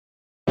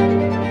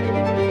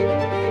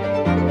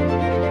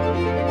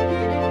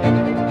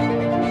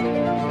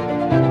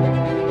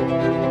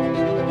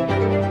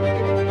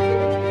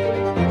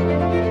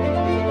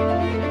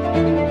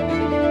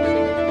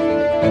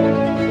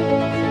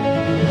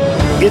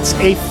It's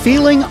a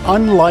feeling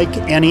unlike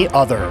any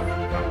other.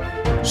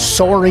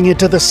 Soaring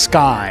into the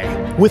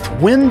sky, with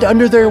wind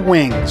under their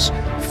wings,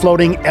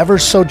 floating ever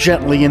so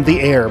gently in the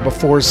air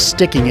before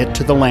sticking it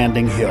to the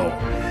landing hill.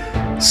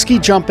 Ski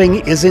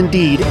jumping is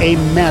indeed a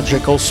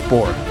magical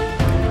sport.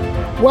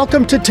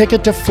 Welcome to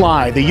Ticket to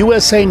Fly, the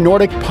USA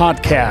Nordic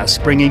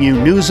podcast, bringing you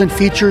news and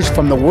features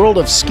from the world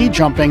of ski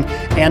jumping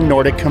and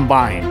Nordic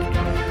combined.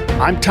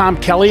 I'm Tom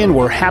Kelly, and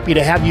we're happy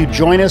to have you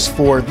join us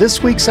for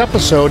this week's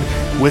episode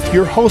with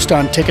your host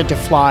on Ticket to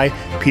Fly,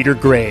 Peter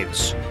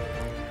Graves.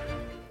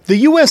 The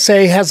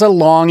USA has a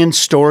long and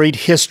storied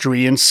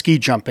history in ski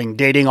jumping,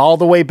 dating all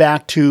the way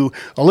back to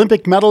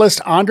Olympic medalist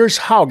Anders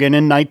Haugen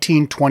in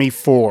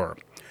 1924.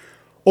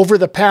 Over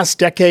the past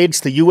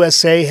decades, the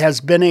USA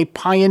has been a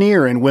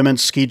pioneer in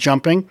women's ski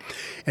jumping,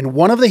 and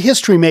one of the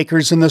history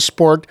makers in the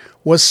sport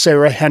was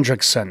Sarah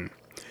Hendrickson.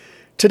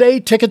 Today,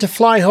 Ticket to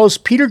Fly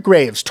host Peter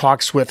Graves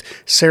talks with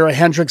Sarah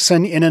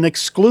Hendrickson in an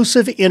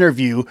exclusive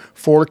interview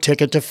for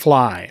Ticket to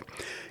Fly.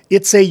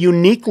 It's a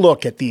unique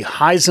look at the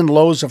highs and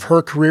lows of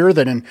her career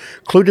that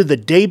included the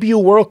debut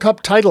World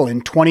Cup title in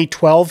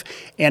 2012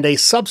 and a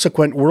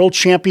subsequent World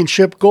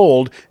Championship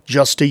gold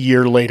just a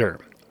year later.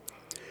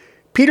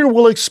 Peter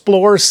will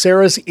explore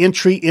Sarah's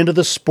entry into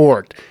the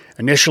sport,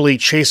 initially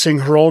chasing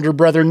her older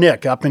brother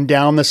Nick up and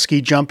down the ski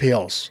jump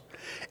hills.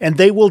 And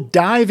they will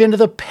dive into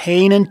the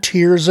pain and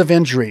tears of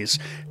injuries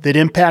that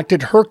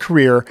impacted her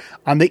career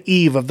on the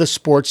eve of the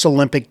sport's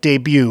Olympic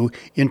debut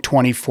in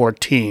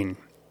 2014.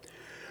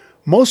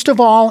 Most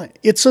of all,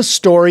 it's a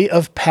story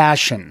of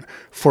passion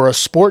for a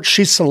sport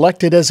she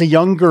selected as a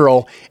young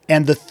girl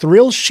and the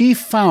thrill she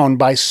found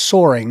by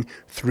soaring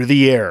through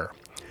the air.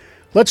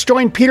 Let's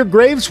join Peter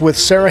Graves with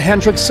Sarah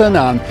Hendrickson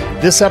on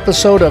this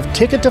episode of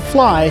Ticket to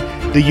Fly,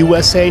 the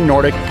USA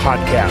Nordic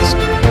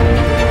podcast.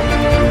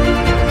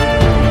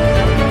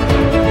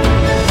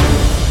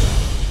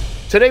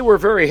 Today we're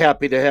very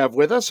happy to have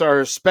with us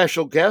our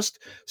special guest,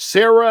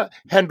 Sarah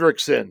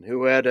Hendrickson,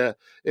 who had an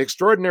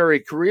extraordinary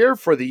career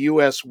for the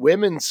U.S.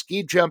 women's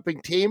ski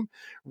jumping team,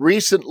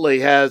 recently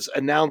has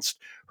announced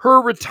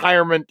her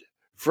retirement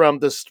from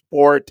the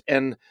sport,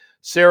 and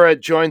Sarah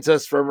joins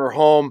us from her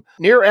home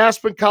near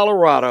Aspen,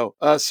 Colorado.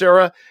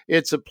 Sarah,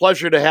 it's a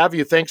pleasure to have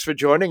you. Thanks for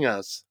joining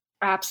us.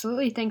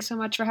 Absolutely. Thanks so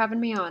much for having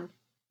me on.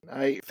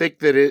 I think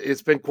that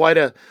it's been quite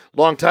a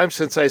long time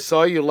since I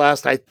saw you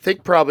last. I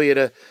think probably at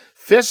a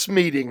FIS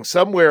meeting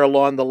somewhere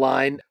along the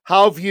line.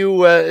 How have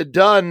you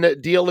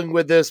done dealing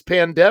with this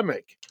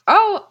pandemic?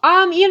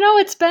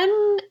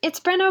 It's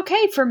been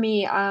okay for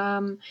me.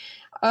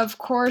 Of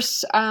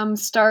course,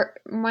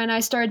 when I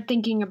started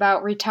thinking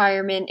about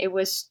retirement, it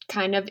was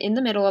kind of in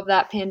the middle of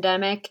that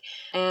pandemic,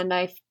 and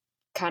I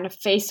kind of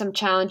faced some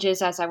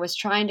challenges as I was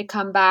trying to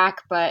come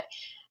back, but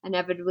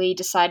inevitably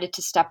decided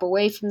to step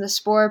away from the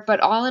sport.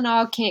 But all in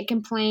all, can't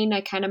complain.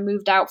 I kind of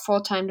moved out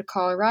full-time to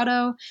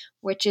Colorado,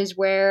 which is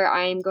where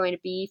I'm going to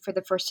be for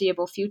the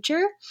foreseeable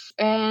future,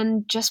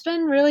 and just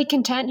been really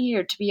content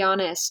here, to be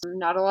honest.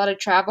 Not a lot of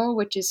travel,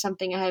 which is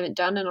something I haven't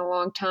done in a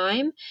long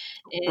time.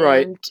 And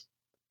right.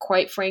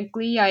 Quite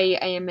frankly, I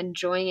am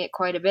enjoying it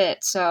quite a bit.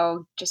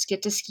 So just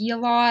get to ski a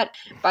lot,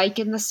 bike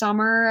in the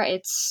summer.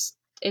 It's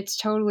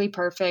totally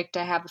perfect.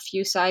 I have a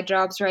few side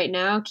jobs right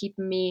now,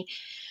 keeping me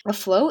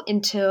afloat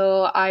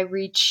until I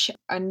reach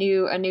a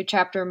new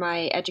chapter in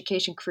my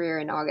education career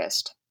in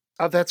August.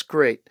 Oh, that's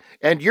great.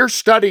 And you're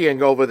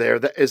studying over there,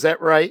 is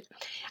that right?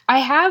 I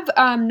have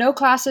no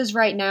classes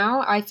right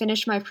now. I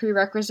finished my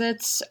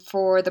prerequisites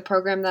for the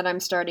program that I'm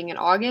starting in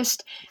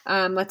August.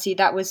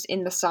 That was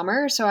in the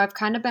summer. So I've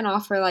kind of been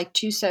off for like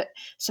two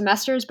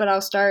semesters, but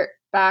I'll start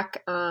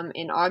back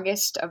in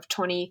August of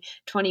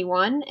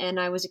 2021. And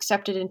I was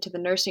accepted into the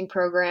nursing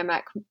program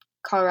at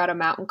Colorado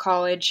Mountain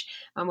College,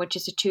 which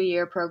is a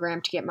 2-year program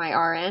to get my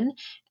RN.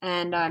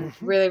 And I'm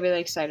really,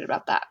 really excited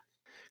about that.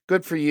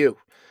 Good for you.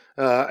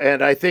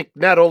 And I think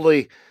not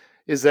only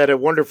is that a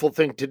wonderful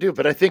thing to do,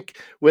 but I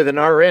think with an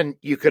RN,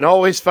 you can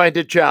always find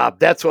a job.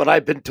 That's what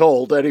I've been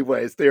told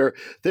anyways. They're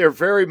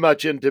very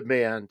much in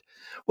demand.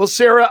 Well,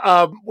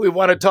 Sarah, we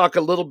want to talk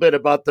a little bit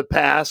about the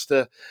past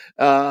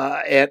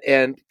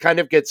and kind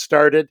of get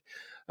started.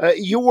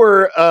 You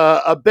were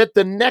a bit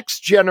the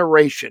next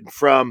generation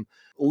from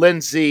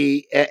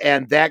Lindsay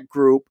and that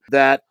group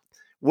that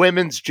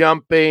women's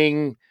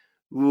jumping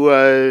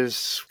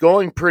was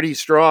going pretty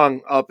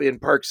strong up in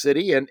Park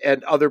City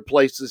and other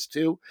places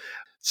too.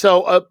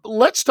 So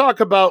let's talk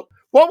about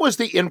what was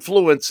the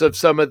influence of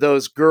some of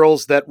those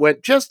girls that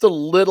went just a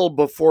little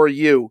before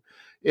you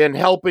in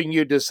helping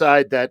you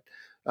decide that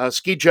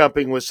ski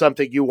jumping was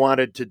something you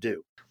wanted to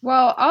do.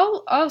 Well,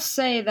 I'll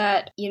say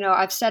that,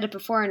 I've said it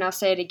before and I'll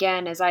say it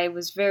again, as I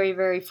was very,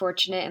 very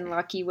fortunate and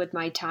lucky with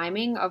my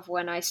timing of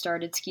when I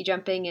started ski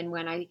jumping and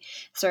when I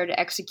started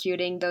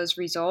executing those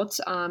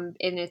results. And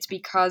it's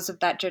because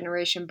of that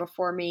generation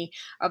before me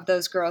of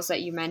those girls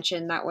that you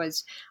mentioned that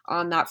was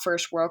on that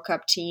first World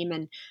Cup team.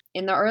 And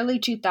in the early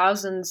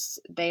 2000s,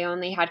 they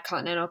only had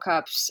Continental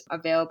Cups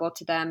available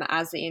to them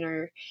as the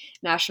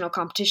international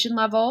competition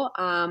level.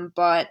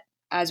 But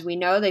as we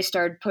know, they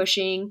started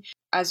pushing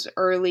as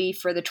early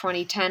for the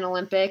 2010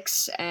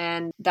 Olympics,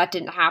 and that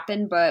didn't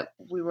happen, but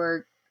we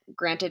were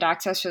granted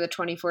access for the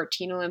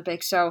 2014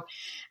 Olympics. So,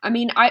 I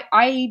mean,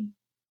 I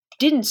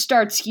didn't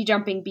start ski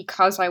jumping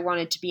because I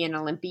wanted to be an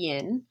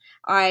Olympian.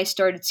 I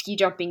started ski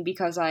jumping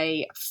because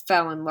I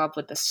fell in love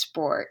with the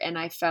sport, and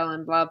I fell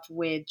in love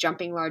with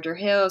jumping larger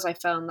hills. I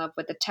fell in love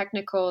with the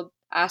technical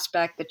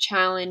aspect, the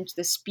challenge,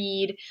 the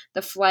speed,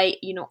 the flight,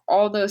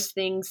 all those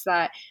things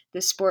that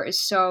the sport is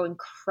so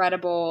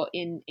incredible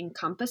in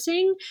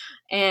encompassing.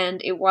 And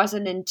it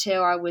wasn't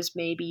until I was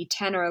maybe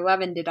 10 or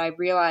 11 did I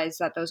realize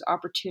that those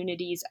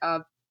opportunities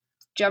of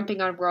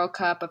jumping on World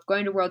Cup, of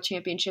going to World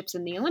Championships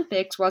and the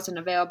Olympics wasn't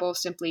available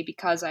simply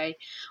because I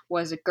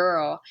was a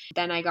girl.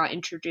 Then I got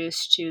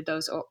introduced to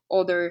those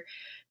older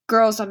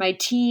girls on my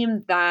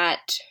team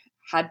that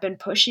had been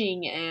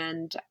pushing,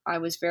 and I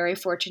was very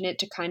fortunate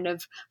to kind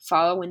of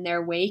follow in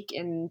their wake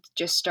and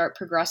just start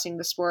progressing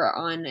the sport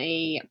on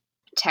a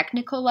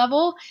technical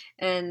level,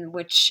 and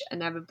which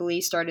inevitably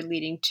started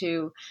leading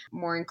to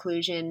more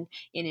inclusion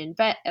in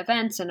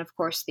events and, of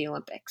course, the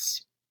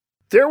Olympics.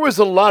 There was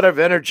a lot of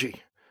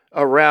energy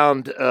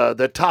around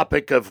the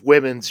topic of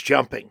women's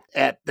jumping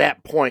at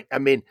that point. I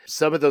mean,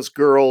 some of those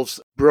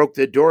girls broke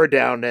the door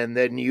down, and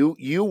then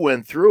you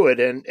went through it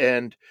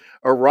and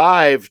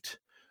arrived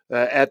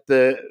at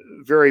the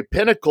very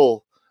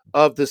pinnacle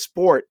of the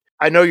sport.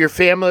 I know your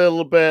family a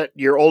little bit,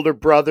 your older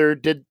brother.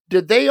 Did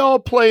they all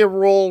play a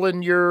role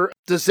in your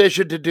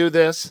decision to do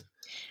this?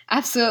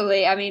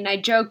 Absolutely. I mean, I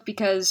joke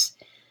because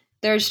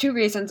there's two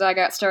reasons I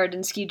got started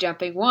in ski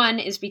jumping. One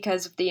is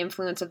because of the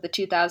influence of the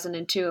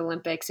 2002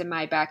 Olympics in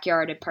my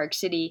backyard at Park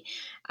City,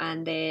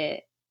 and the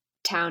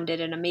town did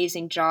an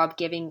amazing job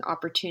giving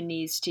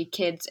opportunities to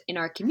kids in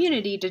our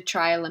community to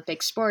try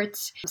Olympic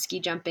sports, ski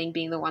jumping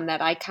being the one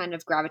that I kind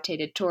of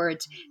gravitated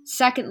towards.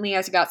 Secondly,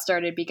 I got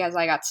started because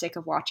I got sick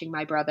of watching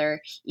my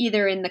brother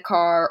either in the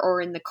car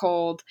or in the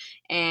cold,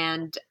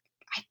 and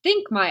I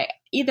think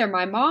either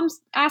my mom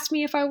asked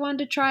me if I wanted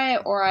to try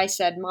it, or I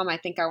said, "Mom, I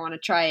think I want to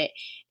try it."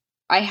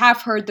 I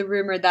have heard the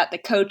rumor that the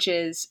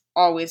coaches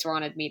always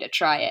wanted me to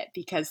try it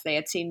because they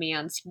had seen me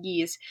on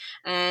skis.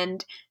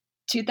 And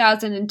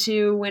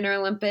 2002 Winter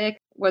Olympic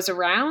was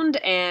around,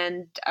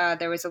 and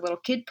there was a little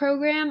kid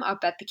program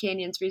up at the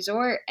Canyons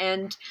Resort,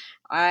 and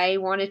I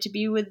wanted to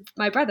be with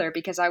my brother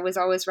because I was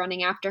always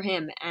running after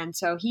him. And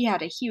so he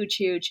had a huge,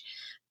 huge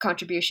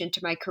contribution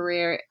to my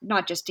career,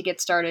 not just to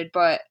get started,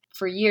 but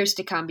for years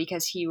to come,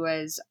 because he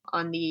was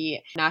on the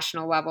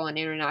national level and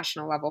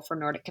international level for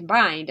Nordic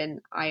combined.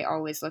 And I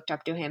always looked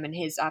up to him and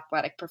his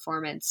athletic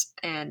performance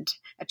and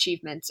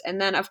achievements. And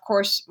then, of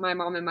course, my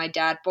mom and my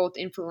dad, both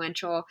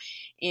influential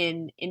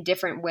in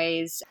different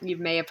ways. You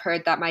may have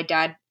heard that my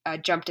dad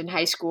jumped in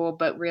high school,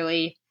 but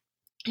really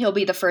he'll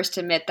be the first to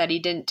admit that he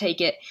didn't take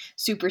it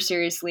super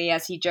seriously,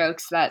 as he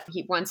jokes that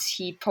once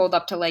he pulled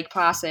up to Lake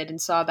Placid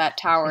and saw that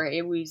tower,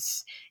 it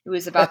was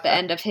about the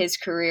end of his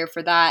career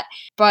for that.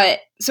 But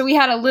so we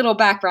had a little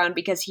background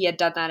because he had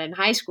done that in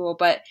high school,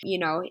 but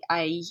he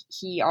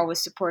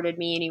always supported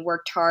me, and he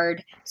worked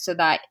hard so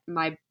that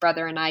my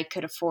brother and I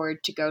could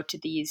afford to go to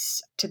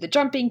the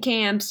jumping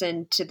camps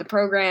and to the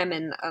program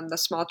and the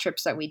small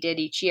trips that we did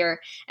each year.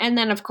 And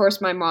then, of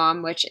course, my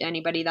mom, which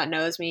anybody that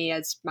knows me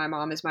as my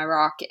mom is my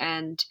rock,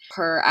 and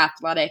her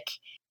athletic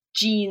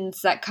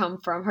genes that come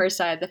from her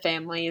side of the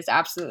family is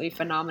absolutely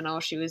phenomenal.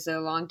 She was a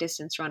long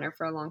distance runner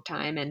for a long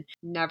time and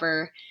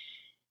never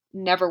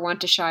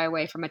want to shy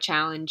away from a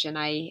challenge. And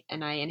I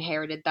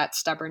inherited that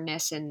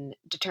stubbornness and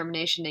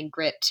determination and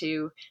grit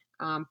to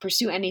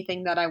pursue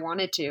anything that I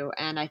wanted to.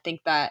 And I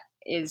think that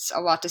is a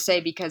lot to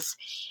say because,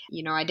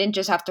 I didn't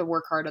just have to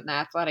work hard on the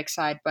athletic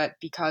side, but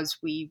because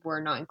we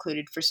were not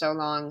included for so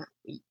long,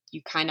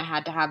 you kind of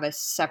had to have a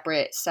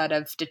separate set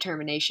of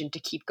determination to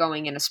keep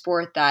going in a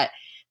sport that,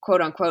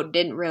 quote unquote,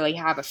 didn't really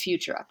have a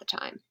future at the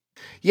time.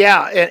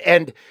 Yeah.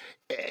 And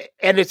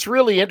it's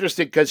really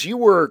interesting because you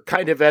were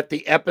kind of at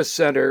the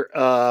epicenter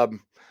of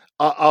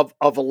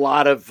a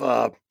lot of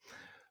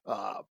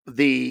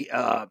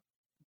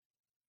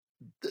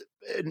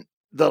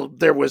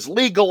there was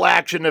legal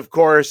action, of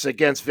course,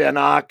 against Van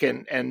Ack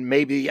and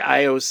maybe the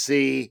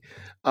IOC.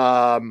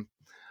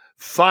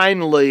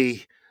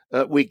 Finally,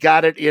 we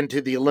got it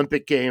into the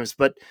Olympic Games,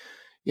 but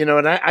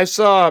and I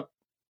saw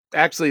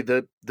actually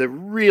the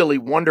really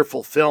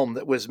wonderful film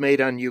that was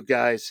made on you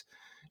guys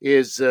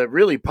is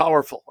really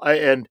powerful.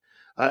 I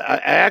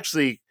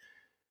actually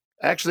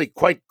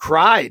quite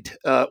cried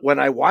when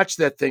I watched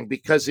that thing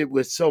because it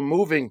was so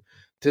moving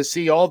to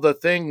see all the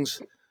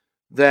things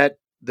that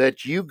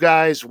you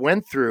guys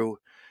went through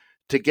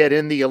to get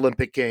in the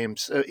Olympic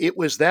Games. It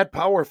was that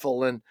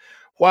powerful. And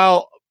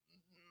while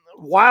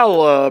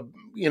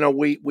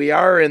we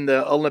are in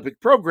the Olympic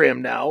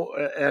program now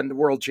and the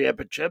World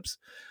Championships,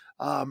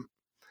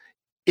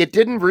 it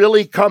didn't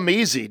really come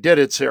easy, did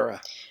it,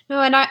 Sarah? No,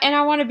 and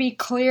I want to be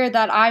clear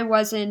that I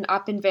wasn't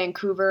up in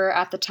Vancouver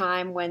at the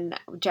time when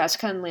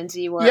Jessica and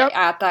Lindsay were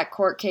at that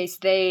court case.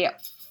 They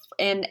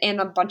and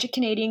a bunch of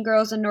Canadian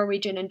girls and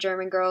Norwegian and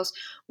German girls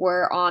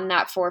were on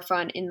that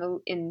forefront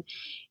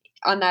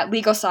on that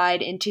legal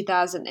side in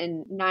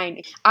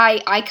 2009.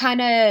 I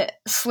kind of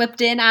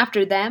slipped in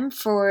after them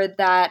for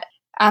that,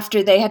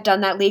 after they had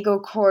done that legal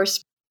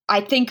course. I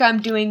think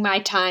I'm doing my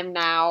time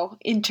now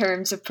in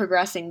terms of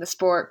progressing the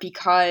sport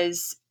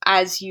because,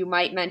 as you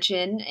might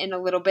mention in a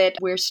little bit,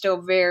 we're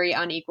still very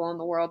unequal in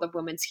the world of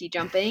women's ski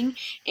jumping,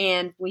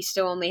 and we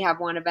still only have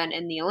one event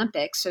in the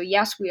Olympics. So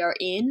yes, we are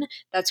in.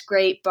 That's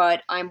great,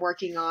 but I'm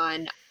working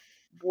on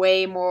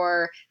way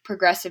more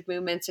progressive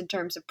movements in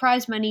terms of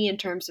prize money, in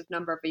terms of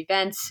number of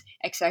events,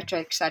 etc.,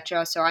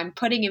 etc. So I'm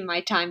putting in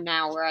my time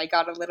now where I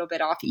got a little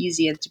bit off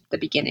easy at the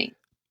beginning.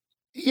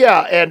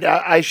 Yeah, and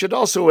I should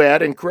also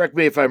add, and correct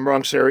me if I'm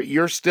wrong, Sarah,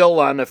 you're still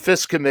on the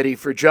FIS committee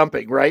for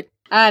jumping, right?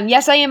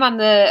 Yes, I am on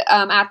the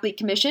athlete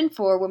commission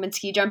for women's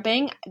ski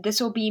jumping.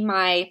 This will be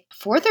my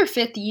 4th or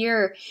 5th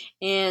year,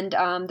 and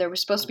there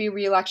was supposed to be a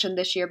re-election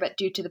this year, but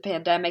due to the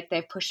pandemic,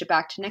 they've pushed it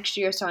back to next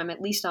year, so I'm at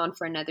least on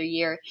for another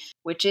year,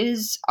 which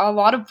is a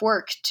lot of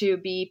work to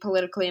be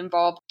politically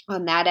involved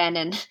on that end.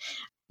 And,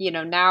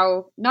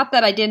 now, not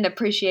that I didn't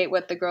appreciate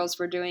what the girls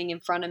were doing in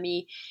front of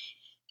me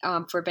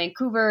for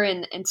Vancouver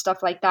and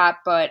stuff like that,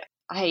 but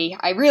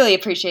I really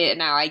appreciate it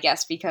now, I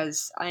guess,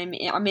 because I'm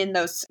in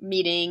those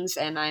meetings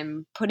and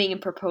I'm putting in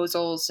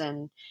proposals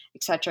and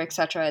et cetera, et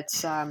cetera.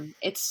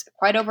 It's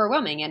quite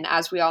overwhelming, and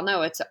as we all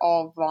know, it's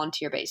all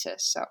volunteer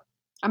basis. So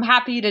I'm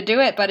happy to do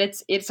it, but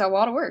it's a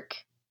lot of work.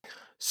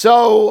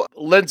 So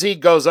Lindsay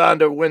goes on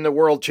to win the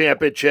World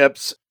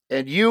Championships,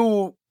 and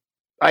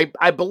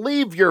I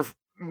believe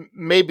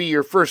maybe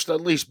your first at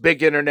least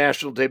big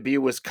international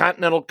debut was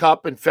Continental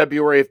Cup in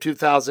February of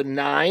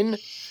 2009.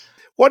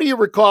 What do you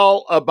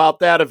recall about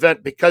that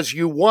event because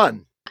you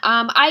won?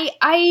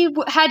 I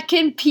had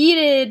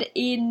competed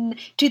in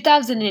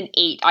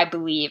 2008, I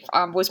believe,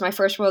 was my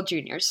first World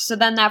Juniors. So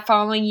then that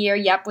following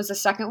year, was the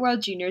second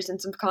World Juniors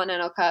and some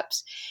Continental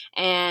Cups.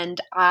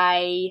 And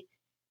I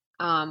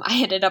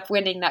ended up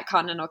winning that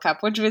Continental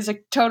Cup, which was a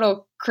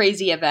total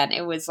crazy event.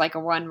 It was like a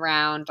one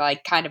round,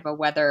 like kind of a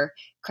weather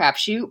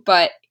crapshoot,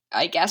 but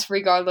I guess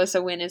regardless,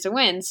 a win is a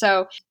win.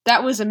 So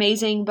that was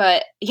amazing.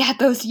 But yeah,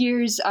 those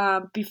years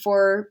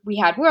before we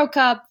had World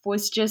Cup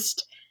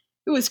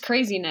it was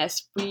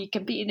craziness. We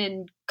competed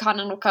in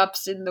Continental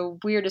Cups in the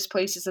weirdest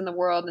places in the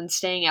world and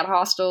staying at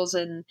hostels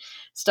and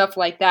stuff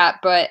like that.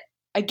 But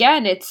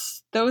again,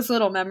 it's those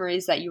little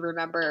memories that you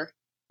remember.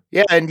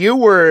 Yeah, and you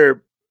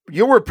were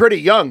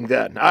pretty young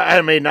then.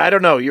 I mean, I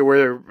don't know. You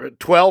were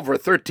 12 or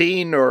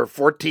 13 or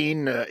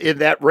 14 in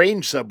that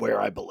range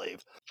somewhere, I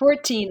believe.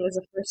 14 was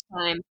the first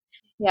time.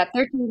 Yeah,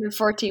 13 and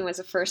 14 was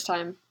the first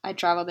time I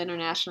traveled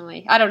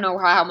internationally. I don't know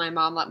how my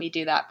mom let me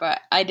do that, but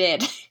I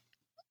did.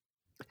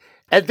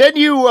 And then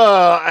you,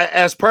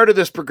 as part of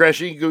this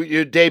progression,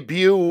 you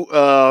debut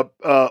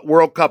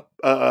World Cup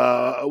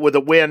with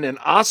a win in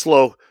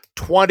Oslo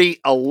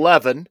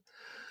 2011,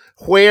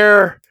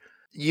 where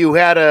you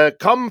had a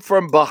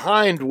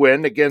come-from-behind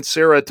win against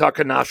Sarah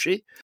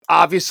Takanashi.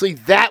 Obviously,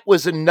 that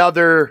was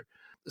another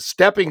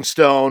stepping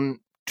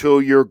stone to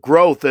your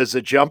growth as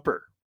a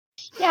jumper.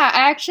 Yeah,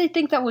 I actually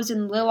think that was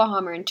in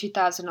Lillehammer in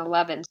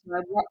 2011. So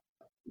I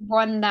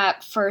won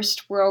that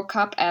first World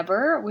Cup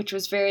ever, which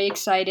was very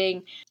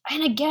exciting.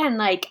 And again,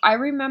 I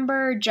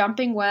remember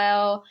jumping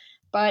well,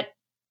 but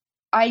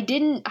I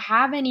didn't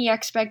have any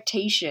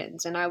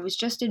expectations, and I was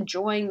just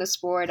enjoying the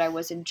sport. I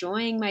was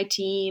enjoying my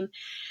team.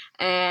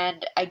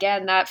 And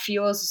again, that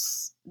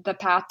fuels the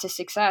path to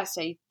success.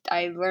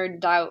 I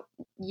learned out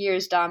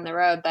years down the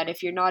road that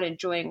if you're not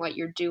enjoying what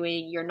you're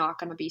doing, you're not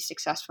going to be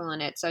successful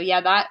in it. So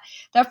yeah,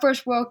 that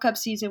first World Cup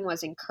season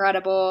was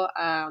incredible.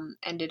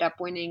 Ended up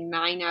winning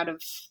 9 out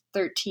of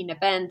 13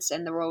 events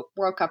and the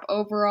World Cup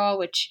overall,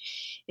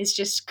 which is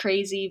just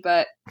crazy.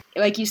 But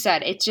like you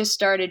said, it just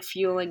started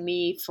fueling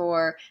me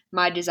for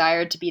my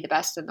desire to be the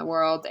best in the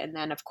world. And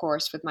then, of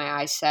course, with my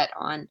eyes set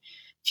on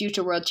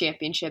future World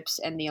Championships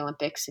and the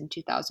Olympics in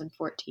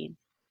 2014.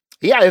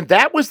 Yeah, and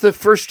that was the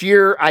first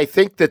year, I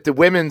think, that the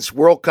Women's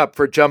World Cup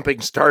for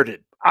jumping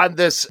started. On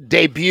this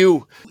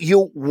debut,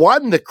 you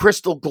won the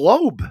Crystal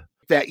Globe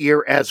that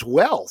year as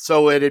well.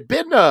 So it had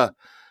been an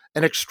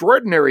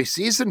extraordinary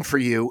season for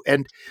you.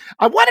 And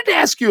I wanted to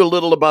ask you a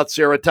little about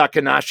Sarah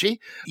Takanashi.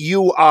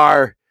 You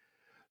are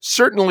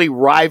certainly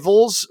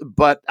rivals,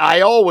 but I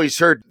always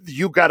heard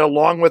you got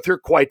along with her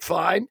quite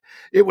fine.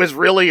 It was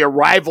really a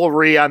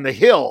rivalry on the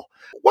hill.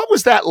 What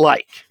was that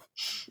like?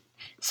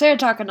 Sarah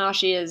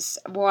Takanashi is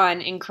one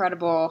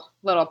incredible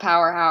little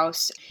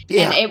powerhouse.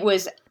 Yeah. And it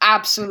was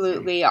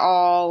absolutely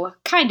all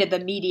kind of the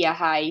media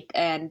hype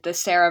and the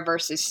Sarah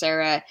versus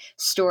Sarah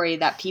story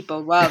that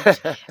people loved.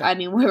 I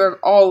mean, we were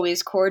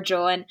always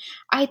cordial. And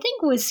I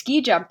think with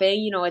ski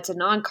jumping, it's a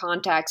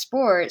non-contact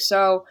sport.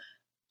 So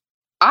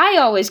I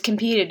always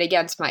competed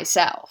against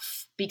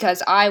myself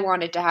because I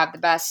wanted to have the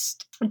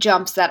best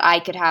jumps that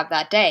I could have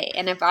that day.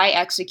 And if I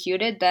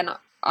executed, then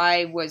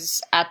I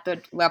was at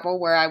the level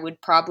where I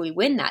would probably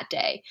win that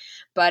day.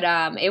 But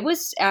it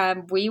was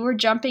we were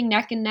jumping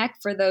neck and neck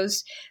for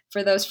those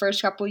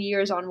first couple of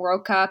years on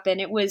World Cup, and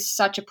it was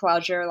such a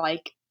pleasure.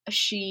 Like,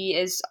 she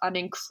is an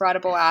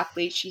incredible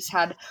athlete. She's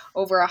had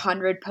over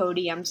 100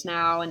 podiums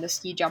now in the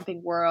ski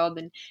jumping world,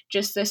 and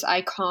just this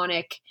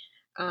iconic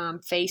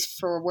face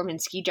for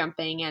women's ski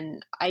jumping.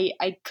 And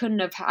I couldn't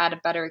have had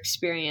a better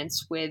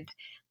experience with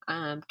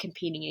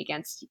competing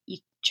against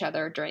each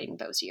other during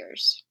those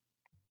years.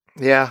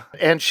 Yeah,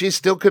 and she's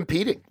still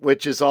competing,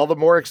 which is all the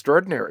more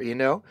extraordinary, you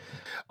know?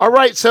 All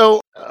right,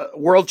 so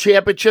World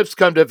Championships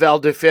come to Val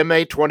di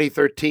Fiemme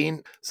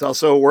 2013. It's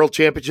also World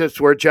Championships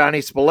where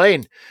Johnny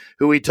Spillane,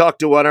 who we talked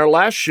to on our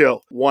last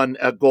show, won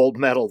a gold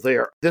medal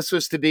there. This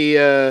was to be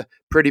a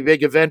pretty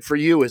big event for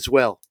you as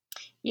well.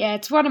 Yeah,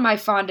 it's one of my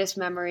fondest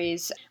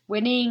memories.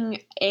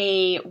 Winning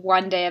a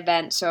one-day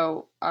event,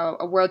 so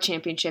a World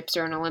Championships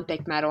or an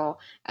Olympic medal,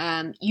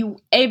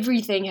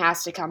 everything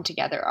has to come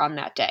together on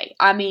that day.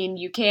 I mean,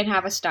 you can't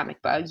have a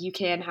stomach bug, you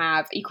can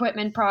have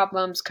equipment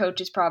problems,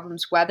 coaches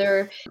problems,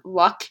 weather,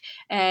 luck,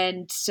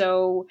 and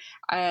so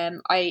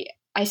I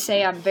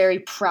say I'm very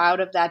proud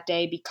of that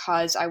day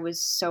because I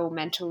was so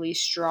mentally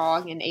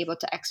strong and able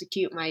to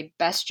execute my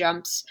best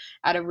jumps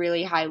at a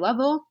really high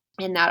level.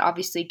 And that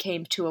obviously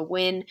came to a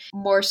win.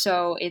 More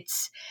so,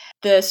 it's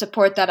the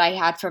support that I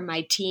had from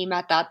my team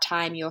at that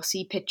time. You'll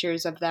see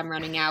pictures of them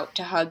running out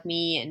to hug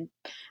me, and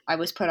I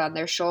was put on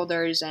their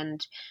shoulders.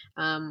 And,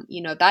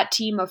 that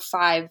team of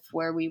 5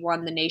 where we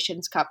won the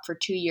Nations Cup for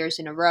 2 years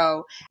in a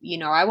row,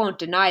 I won't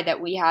deny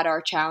that we had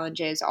our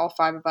challenges. All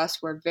 5 of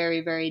us were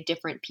very, very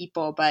different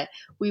people, but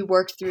we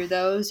worked through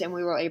those and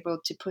we were able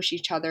to push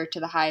each other to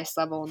the highest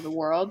level in the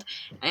world.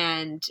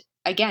 And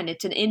again,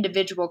 it's an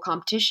individual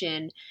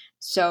competition.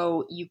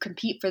 So you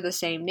compete for the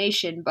same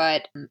nation,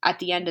 but at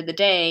the end of the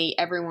day,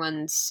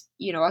 everyone's,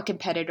 a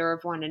competitor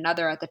of one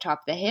another at the top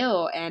of the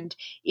hill. And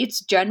it's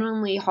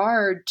genuinely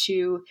hard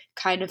to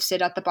kind of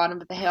sit at the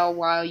bottom of the hill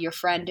while your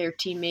friend or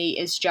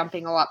teammate is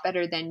jumping a lot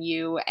better than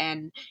you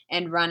and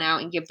run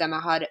out and give them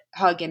a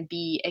hug and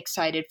be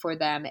excited for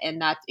them.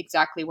 And that's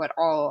exactly what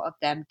all of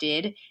them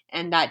did.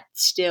 And that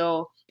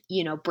still,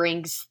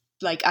 brings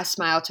like a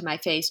smile to my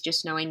face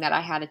just knowing that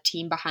I had a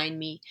team behind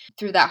me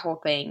through that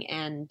whole thing.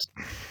 And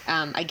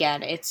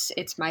again,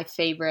 it's my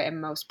favorite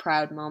and most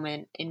proud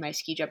moment in my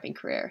ski jumping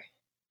career.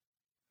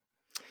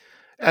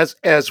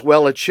 As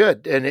well it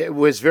should. And it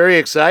was very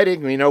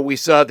exciting. We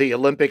saw the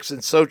Olympics in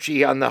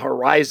Sochi on the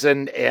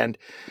horizon, and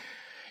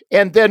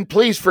then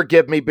please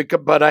forgive me,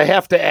 but I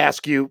have to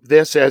ask you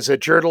this as a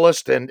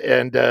journalist, and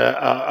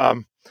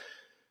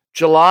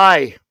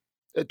July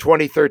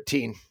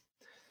 2013.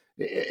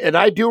 And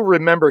I do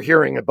remember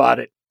hearing about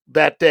it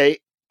that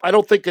day. I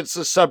don't think it's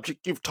a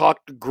subject you've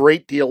talked a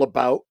great deal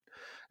about,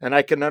 and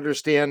I can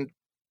understand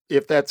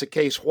if that's the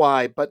case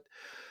why. But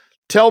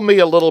tell me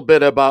a little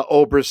bit about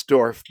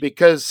Oberstdorf,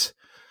 because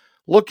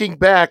looking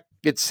back,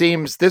 it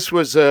seems this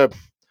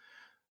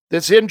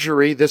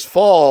injury, this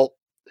fall,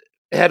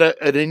 had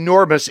an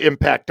enormous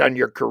impact on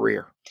your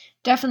career.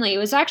 Definitely. It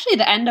was actually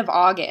the end of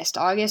August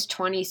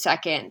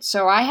 22nd.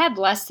 So I had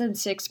less than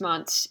 6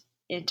 months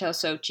until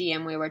Sochi,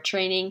 and we were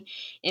training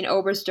in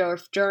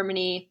Oberstdorf,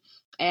 Germany,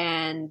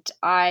 and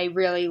I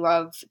really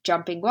love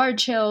jumping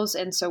large hills,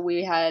 and so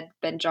we had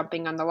been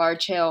jumping on the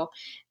large hill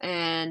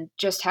and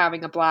just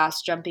having a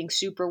blast, jumping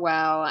super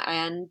well.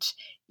 And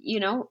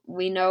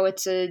we know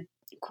it's a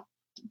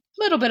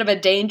little bit of a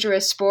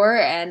dangerous sport,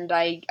 and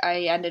I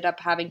ended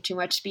up having too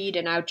much speed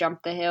and out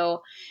jumped the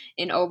hill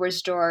in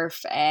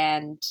Oberstdorf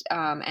and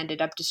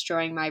ended up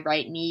destroying my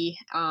right knee,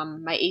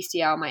 my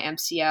ACL, my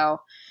MCL,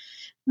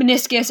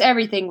 meniscus,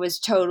 everything was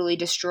totally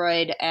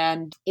destroyed.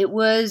 And it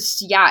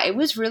was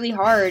really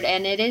hard,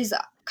 and it is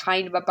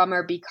kind of a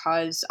bummer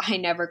because I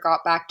never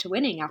got back to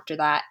winning after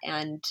that.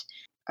 And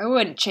I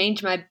wouldn't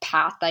change my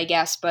path, I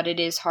guess, but it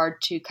is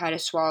hard to kind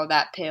of swallow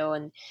that pill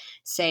and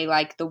say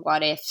like the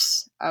what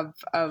ifs of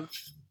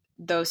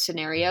those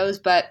scenarios.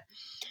 But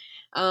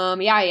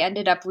I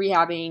ended up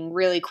rehabbing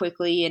really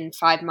quickly in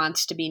 5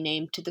 months to be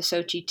named to the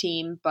Sochi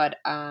team. But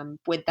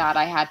with that,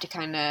 I had to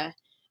kind of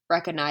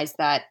recognize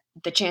that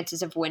the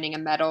chances of winning a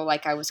medal,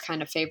 like I was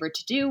kind of favored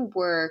to do,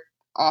 were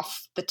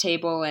off the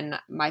table, and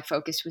my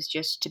focus was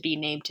just to be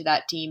named to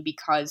that team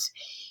because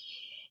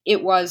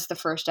it was the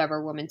first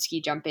ever women's ski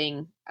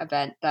jumping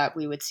event that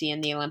we would see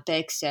in the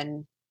Olympics.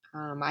 And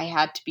I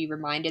had to be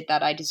reminded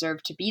that I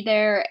deserved to be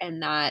there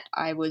and that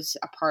I was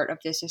a part of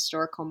this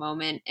historical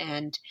moment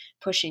and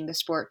pushing the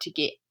sport to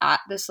get at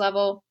this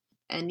level.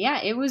 And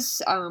yeah, it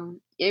was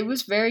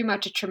very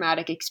much a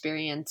traumatic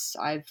experience.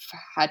 I've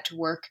had to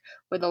work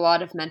with a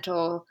lot of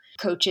mental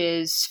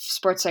coaches,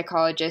 sports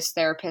psychologists,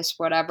 therapists,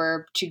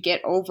 whatever, to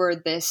get over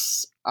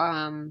this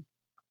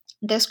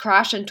this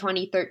crash in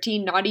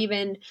 2013, not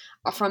even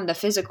from the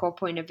physical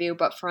point of view,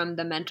 but from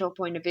the mental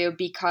point of view,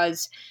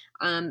 because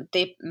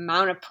the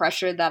amount of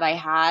pressure that I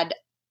had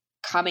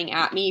coming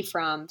at me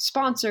from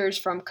sponsors,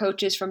 from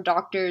coaches, from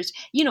doctors,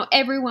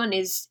 everyone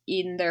is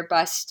in their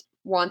best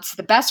wants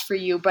the best for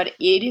you, but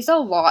it is a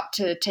lot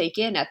to take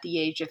in at the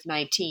age of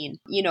 19.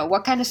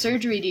 What kind of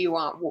surgery do you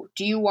want?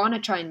 Do you want to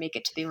try and make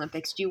it to the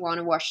Olympics? Do you want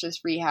to watch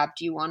this rehab?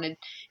 Do you want to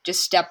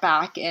just step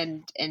back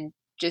and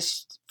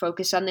just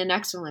focus on the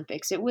next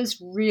Olympics? It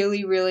was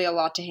really, really a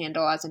lot to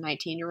handle as a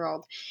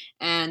 19-year-old.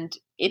 And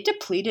it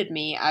depleted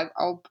me.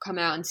 I'll come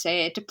out and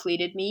say it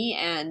depleted me.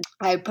 And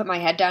I put my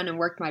head down and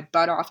worked my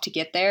butt off to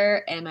get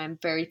there. And I'm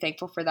very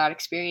thankful for that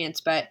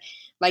experience. But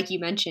like you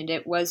mentioned,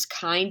 it was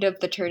kind of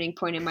the turning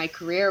point in my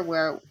career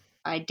where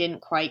I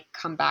didn't quite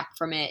come back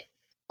from it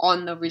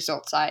on the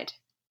result side.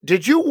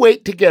 Did you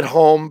wait to get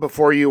home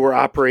before you were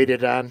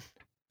operated on?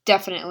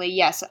 Definitely,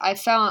 yes. I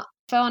fell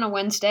on a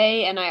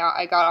Wednesday and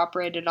I got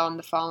operated on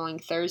the following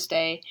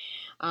Thursday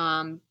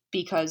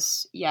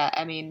because,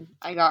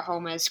 I got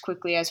home as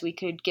quickly as we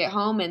could get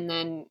home and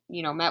then,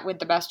 met with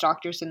the best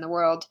doctors in the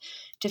world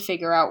to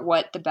figure out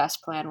what the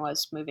best plan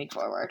was moving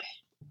forward.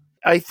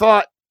 I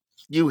thought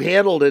you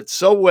handled it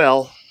so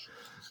well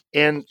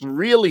and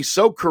really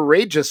so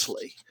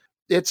courageously.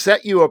 It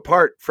set you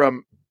apart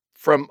from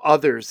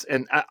others.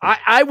 And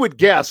I would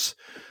guess,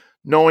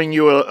 knowing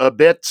you a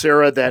bit,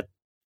 Sarah, that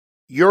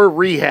your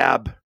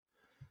rehab,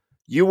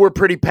 you were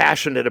pretty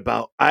passionate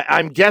about.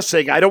 I'm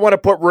guessing, I don't want to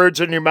put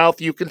words in your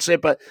mouth, you can say,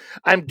 but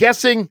I'm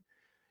guessing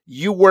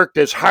you worked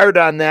as hard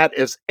on that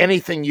as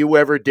anything you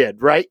ever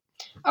did, right?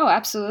 Oh,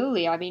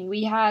 absolutely.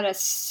 We had a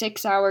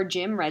 6-hour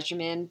gym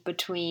regimen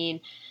between,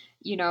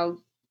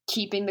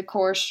 keeping the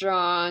core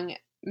strong,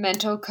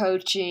 mental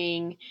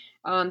coaching,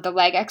 the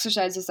leg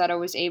exercises that I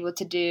was able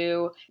to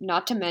do,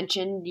 not to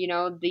mention,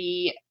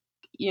 the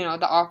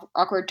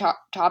awkward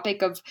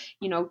topic of,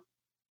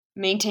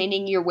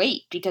 maintaining your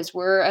weight, because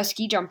we're a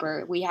ski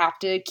jumper. We have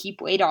to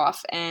keep weight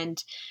off.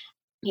 And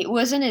it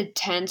was an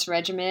intense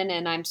regimen,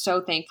 and I'm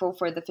so thankful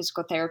for the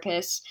physical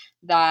therapists,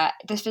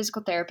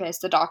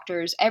 the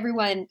doctors,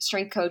 everyone,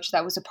 strength coach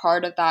that was a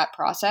part of that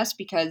process,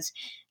 because,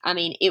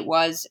 it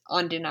was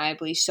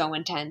undeniably so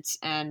intense.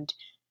 And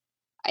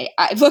I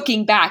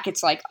looking back,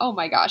 it's like, oh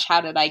my gosh,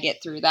 how did I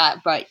get through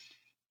that? But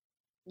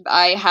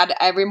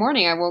every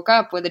morning I woke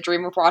up with a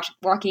dream of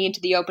walking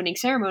into the opening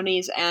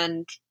ceremonies,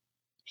 and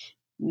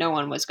no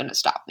one was going to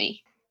stop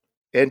me.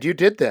 And you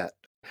did that.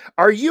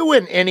 Are you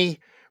in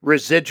any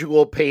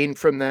residual pain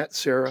from that,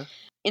 Sarah?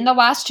 In the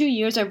last 2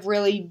 years, I've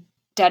really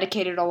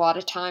dedicated a lot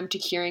of time to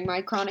curing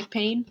my chronic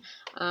pain,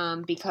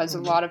 because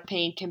a lot of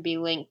pain can be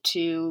linked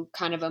to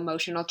kind of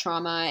emotional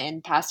trauma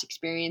and past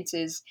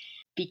experiences,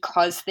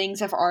 because things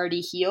have already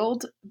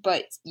healed,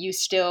 but you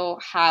still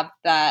have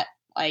that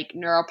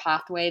neural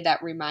pathway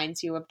that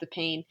reminds you of the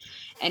pain.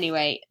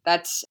 Anyway,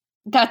 that's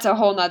a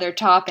whole nother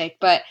topic,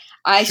 but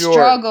I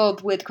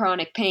struggled with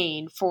chronic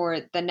pain for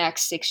the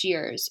next 6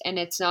 years. And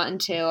it's not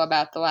until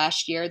about the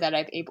last year that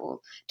I've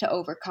able to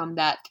overcome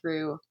that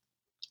through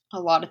a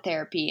lot of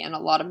therapy and a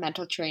lot of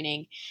mental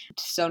training.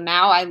 So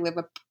now I live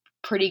a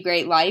pretty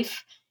great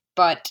life,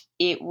 but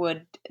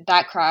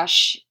that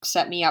crash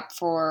set me up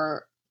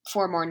for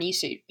 4 more knee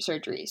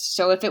surgeries.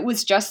 So if it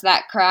was just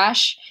that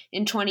crash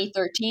in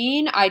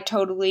 2013, I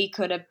totally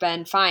could have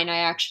been fine. I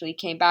actually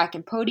came back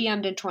and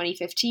podiumed in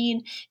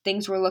 2015.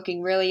 Things were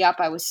looking really up.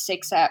 I was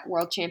 6th at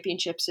World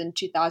Championships in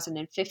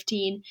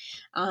 2015.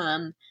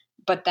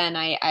 But then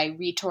I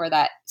retore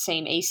that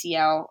same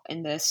ACL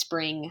in the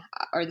spring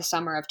or the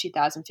summer of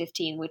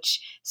 2015,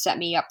 which set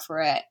me up for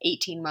a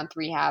 18-month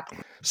rehab.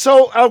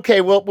 So,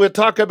 okay, well, we'll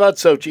talk about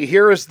Sochi.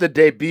 Here is the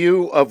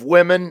debut of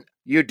women.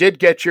 You did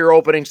get your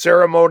opening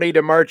ceremony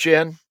to march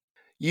in.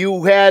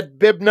 You had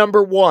bib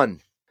number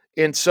 1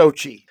 in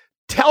Sochi.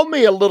 Tell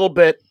me a little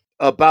bit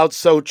about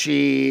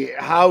Sochi,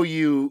 how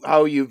you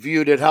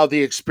viewed it, how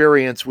the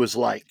experience was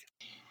like.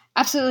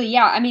 Absolutely,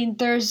 yeah.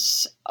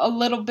 There's a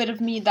little bit of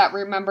me that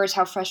remembers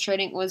how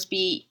frustrating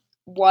it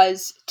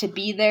was to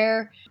be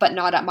there, but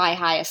not at my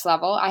highest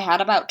level. I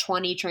had about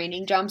 20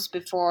 training jumps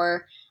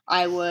before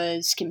I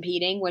was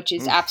competing, which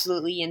is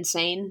absolutely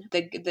insane.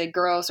 The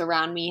girls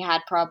around me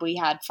probably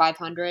had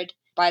 500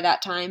 by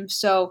that time.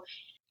 So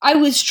I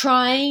was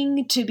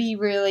trying to be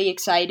really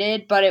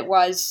excited, but it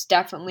was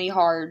definitely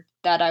hard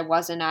that I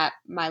wasn't at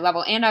my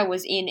level, and I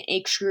was in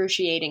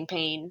excruciating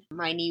pain.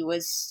 My knee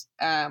was,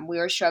 we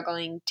were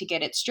struggling to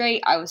get it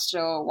straight. I was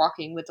still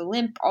walking with a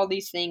limp, all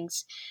these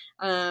things,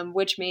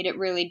 which made it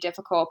really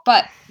difficult.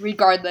 But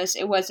regardless,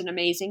 it was an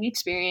amazing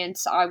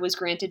experience. I was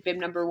granted bib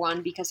number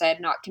 1 because I had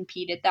not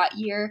competed that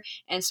year,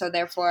 and so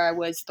therefore I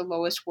was the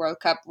lowest World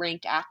Cup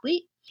ranked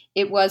athlete.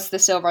 It was the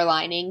silver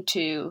lining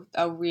to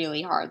a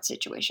really hard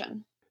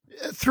situation.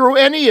 Through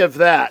any of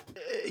that,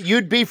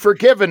 you'd be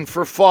forgiven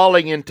for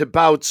falling into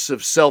bouts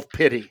of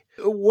self-pity.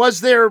 Was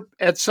there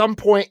at some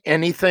point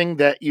anything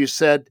that you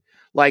said,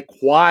 like,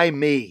 why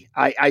me?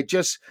 I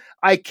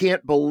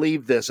can't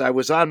believe this. I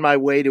was on my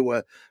way to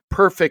a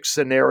perfect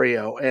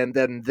scenario, and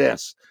then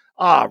this.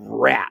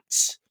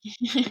 Rats.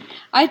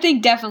 I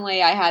think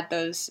definitely I had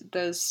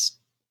those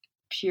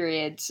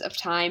periods of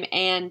time,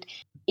 and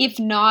if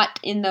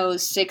not in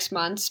those 6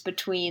 months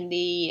between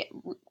the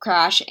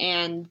crash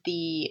and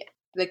the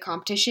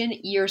competition,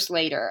 years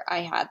later I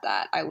had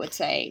that. I would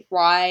say,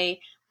 why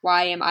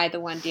why am I the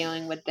one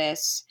dealing with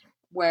this?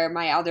 Where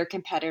my other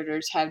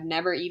competitors have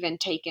never even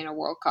taken a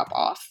World Cup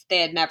off.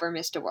 They had never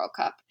missed a World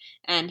Cup.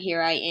 And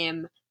here I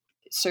am,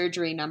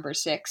 surgery number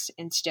 6,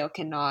 and still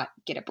cannot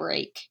get a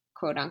break,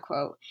 quote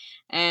unquote.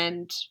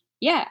 And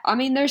yeah, I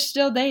mean, there's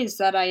still days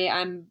that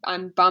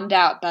I'm bummed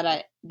out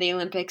that the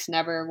Olympics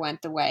never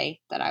went the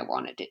way that I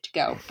wanted it to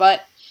go.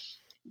 But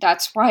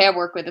that's why I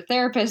work with a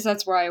therapist.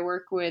 That's why I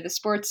work with a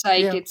sports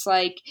psych. Yeah. It's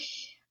like,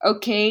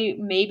 okay,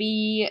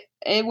 maybe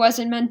it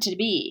wasn't meant to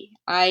be.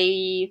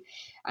 I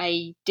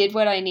did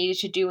what I needed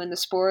to do in the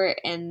sport,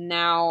 and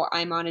now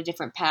I'm on a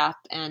different path,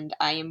 and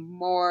I am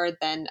more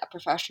than a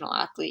professional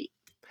athlete.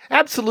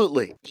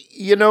 Absolutely.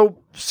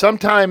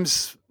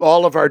 Sometimes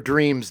all of our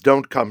dreams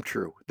don't come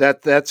true.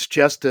 That's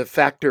just a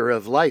factor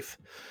of life.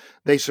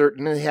 They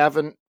certainly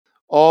haven't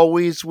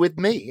always with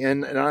me.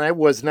 And I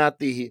was not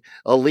the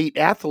elite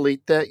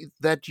athlete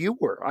that you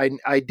were.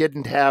 I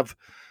didn't have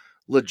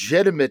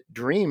legitimate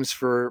dreams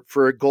for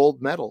a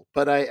gold medal.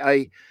 But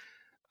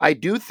I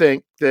do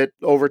think that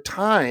over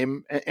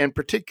time, and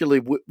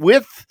particularly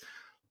with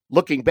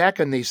looking back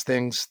on these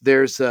things,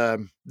 there's a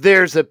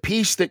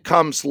piece that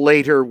comes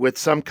later with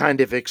some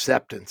kind of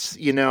acceptance.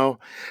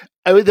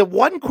 The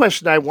one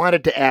question I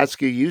wanted to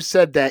ask you, you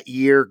said that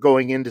year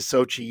going into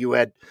Sochi, you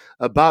had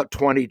about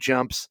 20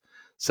 jumps.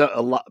 So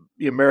a lot,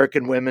 the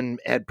American women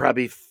had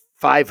probably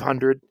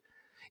 500.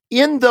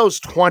 In those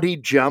 20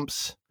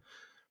 jumps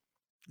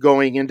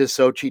going into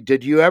Sochi,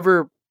 did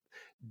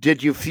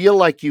you feel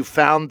like you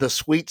found the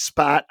sweet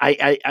spot?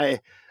 I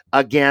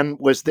again,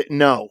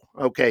 no.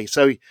 Okay.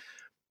 So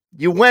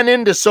you went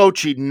into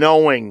Sochi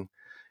knowing,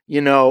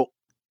 you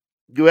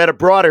had a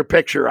broader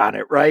picture on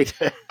it, right?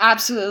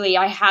 Absolutely.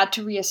 I had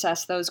to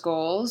reassess those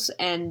goals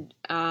and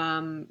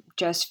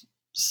just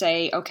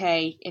say,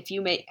 okay, if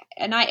you make,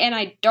 and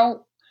I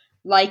don't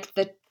like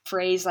the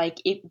phrase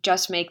like it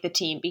just make the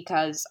team,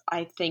 because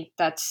I think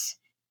that's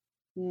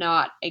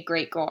not a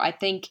great goal. I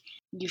think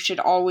you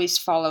should always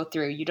follow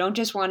through. You don't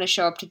just want to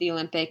show up to the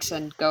Olympics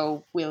and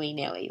go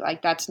willy-nilly.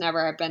 Like, that's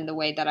never been the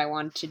way that I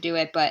wanted to do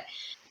it. But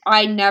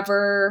I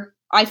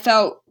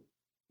felt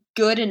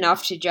good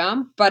enough to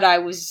jump, but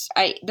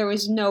there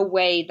was no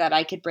way that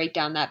I could break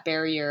down that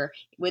barrier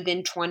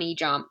within 20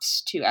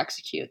 jumps to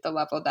execute the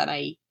level that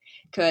I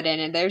could.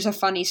 And there's a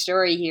funny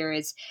story here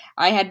is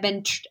I had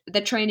been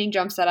the training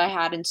jumps that I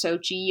had in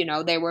Sochi,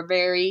 they were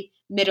very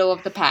middle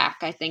of the pack.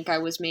 I think I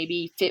was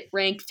maybe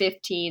ranked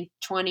 15th,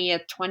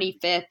 20th,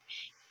 25th,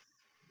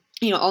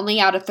 only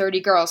out of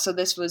 30 girls. So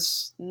this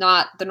was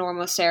not the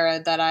normal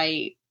Sarah that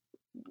I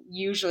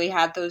usually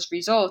had those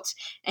results.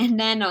 And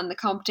then on the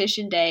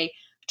competition day,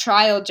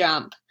 trial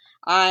jump,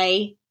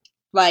 I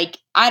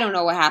don't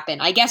know what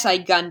happened. I guess I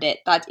gunned it.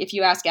 That if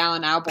you ask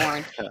Alan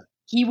Alborn,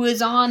 he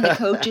was on the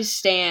coach's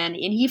stand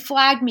and he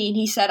flagged me and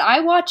he said, "I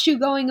watched you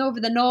going over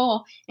the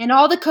knoll." And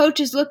all the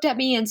coaches looked at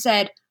me and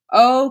said,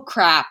 "Oh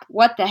crap,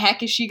 what the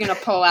heck is she going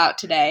to pull out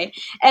today?"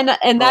 And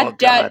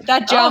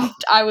that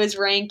jumped, I was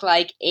ranked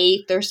like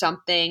 8th or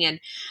something. And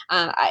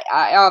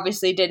I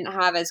obviously didn't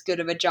have as good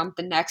of a jump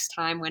the next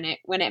time when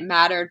it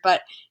mattered,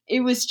 but it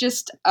was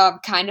just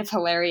kind of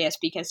hilarious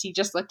because he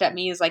just looked at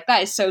me and was like,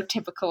 "That is so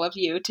typical of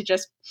you to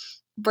just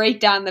break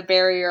down the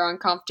barrier on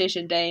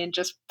competition day and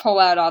just pull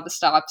out all the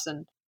stops."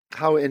 And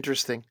how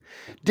interesting.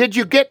 Did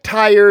you get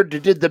tired?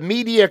 Did the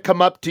media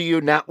come up to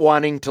you not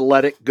wanting to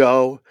let it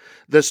go,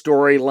 the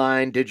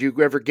storyline? Did you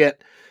ever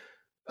get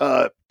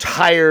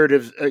tired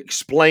of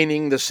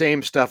explaining the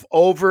same stuff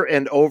over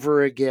and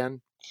over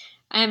again?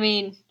 I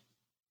mean,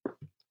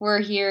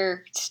 we're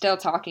here still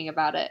talking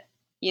about it,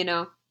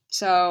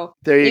 So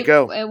there you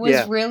go. It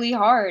was really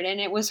hard, and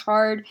it was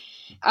hard.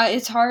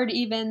 It's hard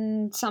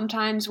even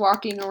sometimes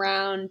walking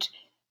around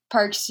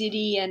Park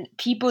City and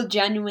people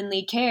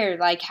genuinely care,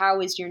 like,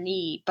 how is your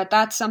knee? But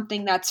that's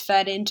something that's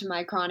fed into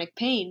my chronic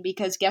pain,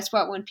 because guess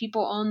what? When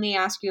people only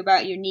ask you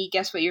about your knee,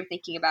 guess what you're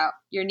thinking about?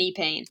 Your knee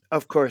pain.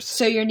 Of course.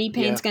 So your knee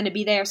pain's going to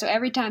be there. So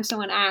every time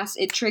someone asks,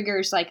 it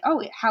triggers like,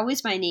 "Oh, how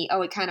is my knee?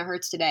 Oh, it kind of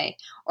hurts today."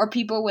 Or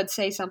people would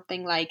say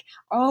something like,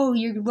 "Oh,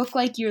 you look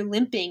like you're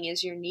limping.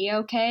 Is your knee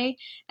okay?"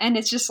 And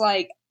it's just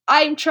like,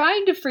 I'm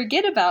trying to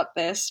forget about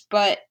this,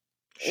 but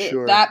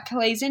that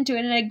plays into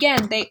it. And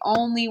again, they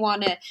only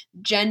want to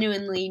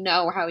genuinely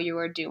know how you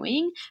are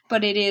doing,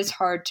 but it is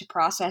hard to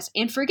process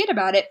and forget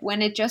about it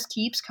when it just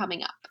keeps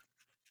coming up.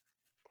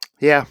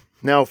 Yeah,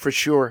 no, for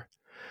sure.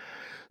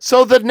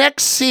 So the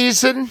next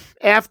season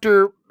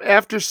after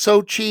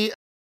Sochi,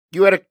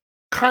 you had a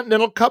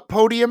Continental Cup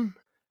podium,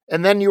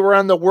 and then you were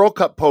on the World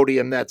Cup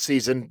podium that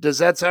season. Does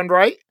that sound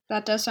right?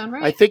 That does sound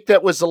right. I think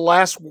that was the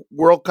last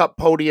World Cup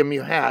podium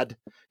you had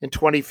in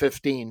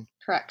 2015.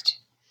 Correct.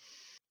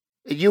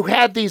 You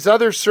had these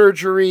other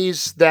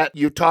surgeries that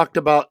you talked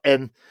about,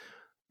 and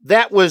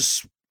that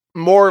was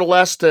more or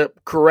less to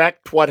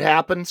correct what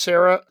happened,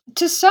 Sarah?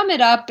 To sum it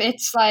up,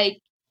 it's like,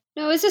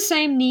 no, it's the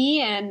same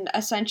knee, and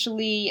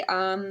essentially,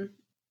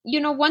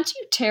 once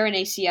you tear an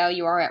ACL,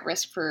 you are at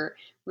risk for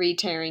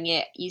re-tearing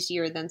it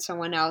easier than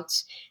someone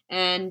else.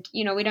 And,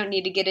 we don't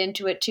need to get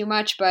into it too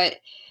much, but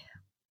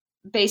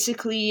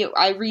basically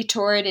I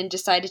retoured and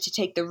decided to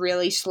take the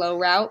really slow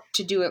route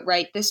to do it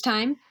right this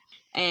time.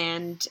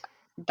 And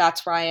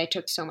that's why I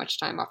took so much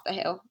time off the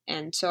hill.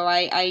 And so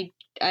I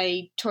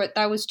toured,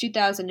 that was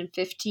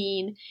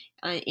 2015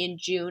 in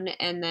June.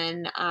 And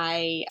then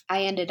I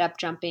ended up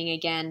jumping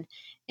again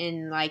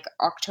in like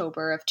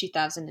October of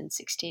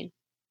 2016.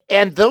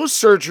 And those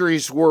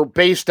surgeries were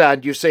based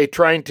on, you say,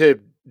 trying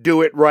to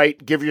do it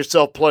right, give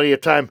yourself plenty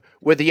of time,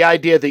 with the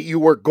idea that you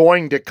were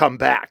going to come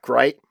back,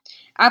 right?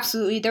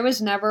 Absolutely. There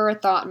was never a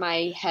thought in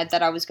my head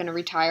that I was going to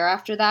retire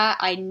after that.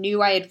 I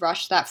knew I had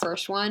rushed that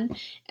first one.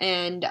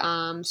 And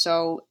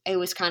so it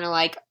was kind of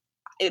like,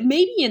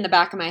 maybe in the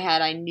back of my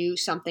head, I knew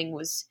something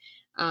was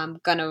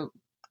going to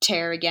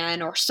tear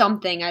again or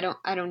something. I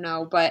don't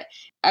know. But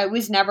I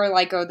was never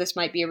like, oh, this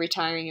might be a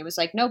retiring. It was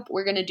like, nope,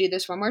 we're going to do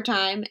this one more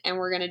time and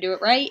we're going to do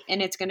it right.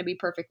 And it's going to be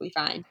perfectly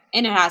fine.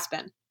 And it has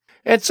been.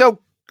 And so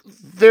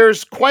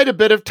there's quite a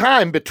bit of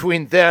time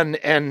between then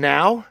and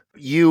now.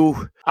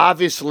 You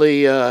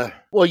obviously,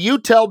 you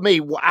tell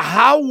me,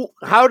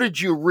 how did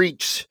you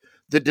reach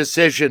the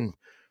decision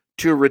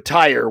to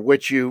retire,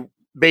 which you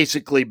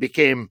basically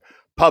became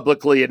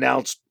publicly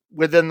announced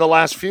within the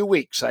last few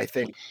weeks, I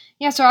think?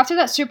 Yeah, so after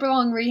that super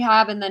long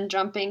rehab and then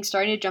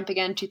starting to jump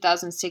again in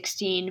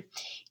 2016,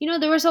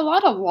 there was a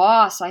lot of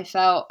loss, I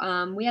felt.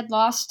 We had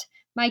lost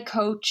my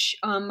coach,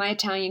 my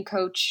Italian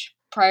coach,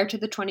 prior to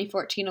the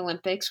 2014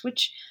 Olympics,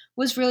 which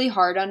was really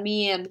hard on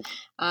me. And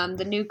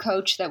the new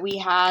coach that we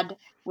had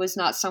was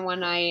not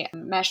someone I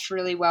meshed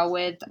really well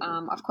with.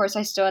 Of course,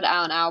 I still had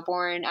Alan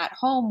Alborn at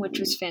home, which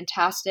was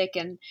fantastic.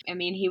 And I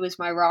mean, he was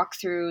my rock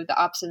through the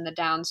ups and the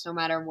downs, no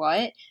matter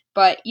what.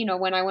 But,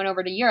 when I went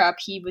over to Europe,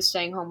 he was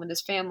staying home with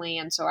his family.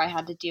 And so I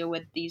had to deal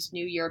with these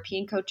new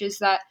European coaches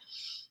that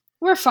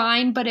were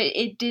fine, but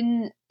it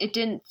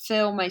didn't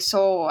fill my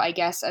soul, I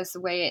guess, as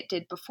the way it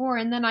did before.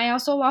 And then I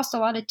also lost a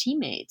lot of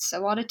teammates. A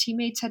lot of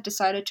teammates had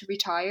decided to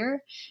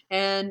retire,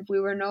 and we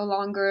were no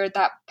longer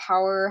that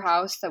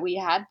powerhouse that we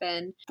had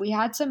been. We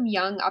had some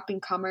young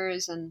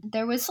up-and-comers, and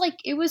there was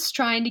it was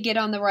trying to get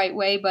on the right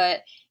way,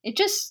 but it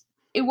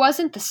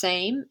wasn't the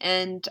same.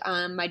 And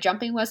my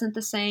jumping wasn't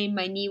the same.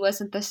 My knee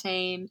wasn't the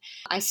same.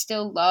 I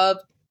still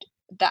loved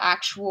the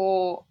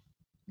actual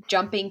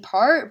jumping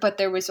part, but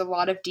there was a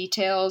lot of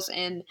details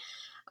and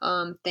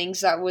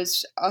things that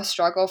was a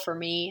struggle for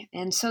me.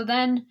 And so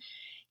then,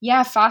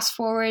 fast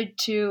forward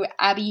to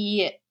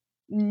Abby,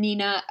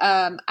 Nita,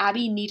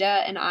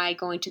 and I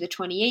going to the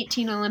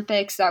 2018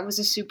 Olympics. That was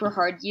a super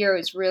hard year. It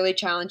was really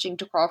challenging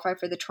to qualify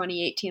for the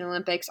 2018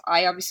 Olympics.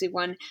 I obviously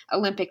won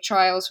Olympic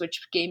trials,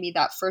 which gave me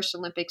that first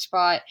Olympic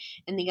spot,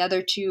 and the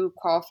other two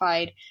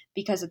qualified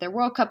because of their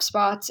World Cup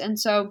spots. And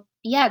so,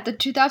 the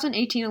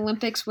 2018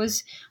 Olympics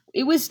was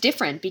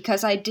different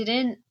because I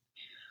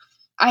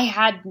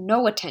had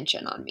no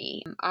attention on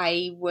me.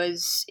 I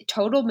was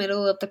total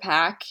middle of the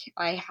pack.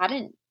 I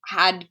hadn't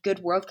had good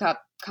World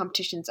Cup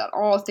competitions at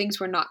all. Things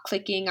were not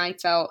clicking. I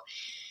felt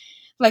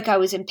like I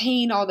was in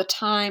pain all the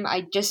time.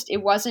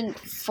 It wasn't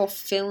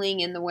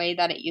fulfilling in the way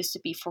that it used to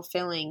be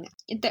fulfilling.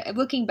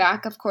 Looking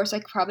back, of course,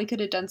 I probably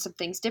could have done some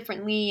things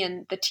differently,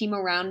 and the team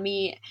around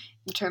me,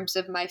 in terms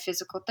of my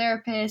physical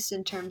therapist,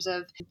 in terms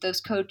of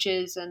those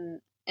coaches and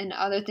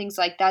other things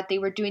like that, they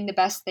were doing the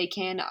best they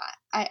can.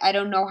 I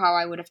don't know how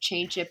I would have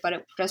changed it, but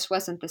it just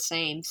wasn't the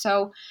same.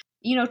 So,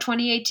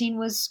 2018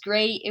 was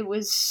great. It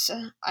was,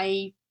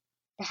 I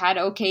had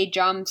okay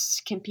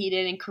jumps,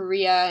 competed in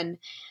Korea,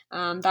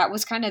 and that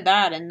was kind of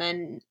that. And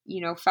then,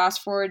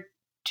 fast forward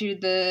to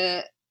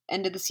the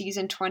end of the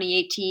season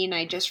 2018,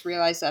 I just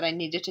realized that I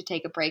needed to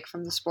take a break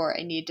from the sport.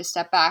 I needed to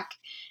step back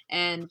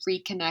and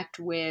reconnect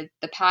with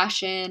the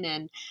passion,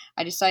 and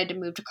I decided to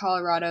move to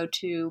Colorado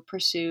to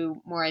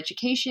pursue more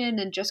education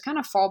and just kind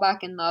of fall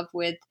back in love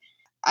with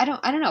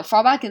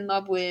fall back in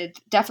love with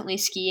definitely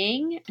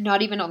skiing,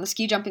 not even on the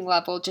ski jumping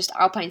level, just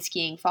alpine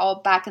skiing, fall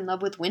back in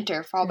love with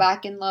winter, fall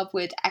back in love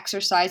with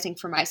exercising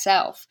for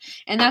myself.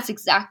 And that's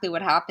exactly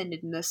what happened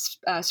in this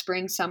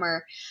spring,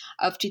 summer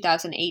of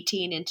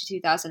 2018 into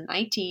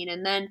 2019.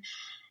 And then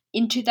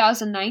in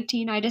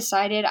 2019, I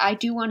decided I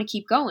do want to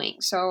keep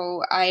going.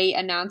 So I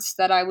announced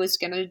that I was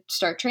going to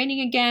start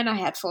training again. I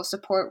had full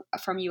support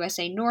from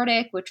USA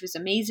Nordic, which was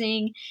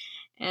amazing.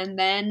 And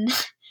then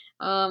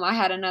I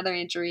had another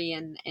injury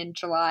in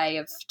July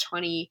of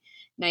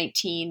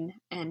 2019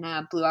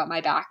 and blew out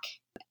my back.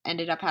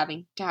 Ended up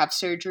having to have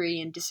surgery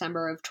in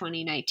December of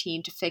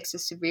 2019 to fix a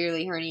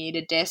severely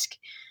herniated disc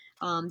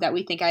that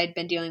we think I had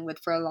been dealing with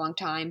for a long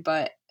time,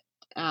 but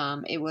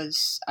I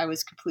was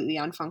completely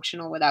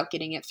unfunctional without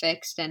getting it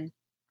fixed. And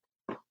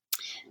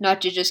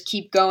not to just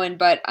keep going,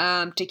 but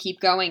to keep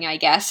going, I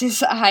guess,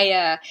 is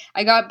I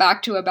got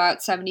back to about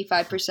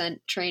 75%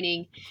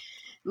 training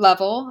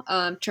level,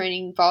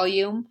 training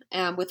volume,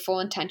 with full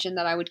intention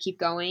that I would keep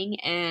going.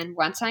 And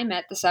once I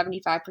met the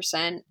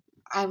 75%,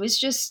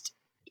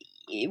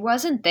 it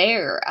wasn't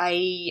there.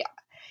 I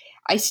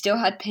still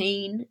had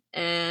pain,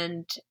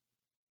 and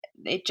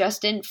it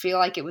just didn't feel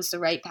like it was the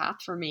right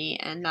path for me.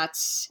 And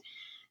that's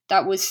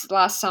that was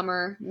last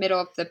summer, middle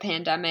of the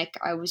pandemic.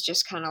 I was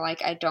just kind of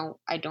like, I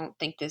don't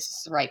think this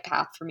is the right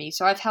path for me.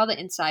 So I've held it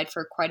inside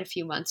for quite a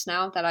few months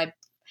now that I've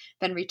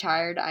been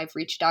retired. I've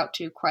reached out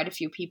to quite a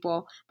few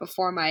people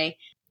before my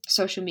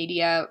social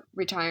media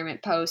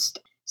retirement post.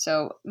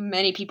 So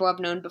many people I've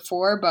known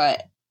before,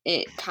 but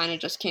it kind of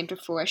just came to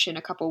fruition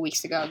a couple of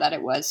weeks ago that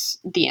it was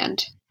the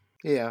end.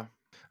 Yeah,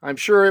 I'm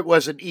sure it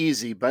wasn't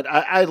easy, but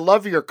I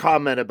love your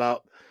comment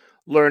about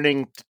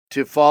learning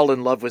to fall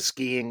in love with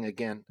skiing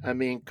again. I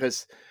mean,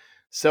 because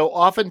so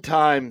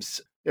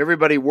oftentimes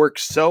everybody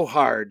works so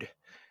hard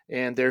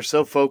and they're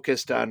so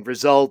focused on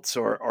results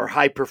or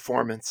high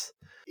performance.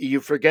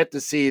 You forget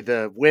to see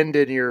the wind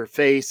in your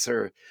face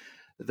or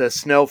the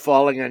snow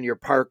falling on your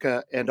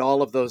parka and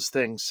all of those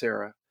things,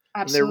 Sarah.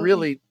 Absolutely. And they're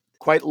really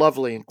quite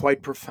lovely and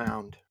quite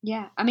profound.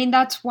 Yeah. I mean,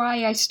 that's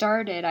why I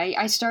started.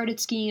 I started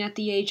skiing at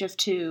the age of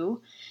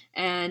 2,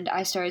 and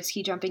I started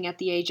ski jumping at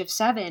the age of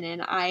 7.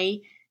 And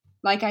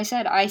like I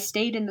said, I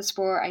stayed in the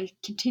sport. I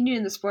continued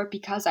in the sport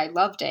because I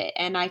loved it.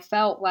 And I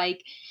felt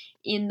like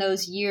in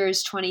those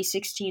years,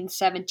 2016,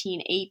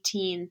 17,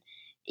 18,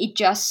 it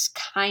just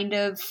kind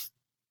of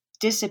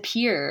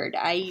disappeared.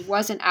 I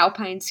wasn't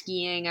alpine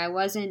skiing. I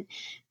wasn't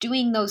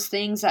doing those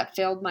things that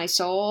filled my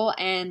soul,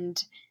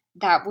 and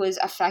that was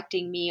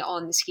affecting me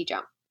on the ski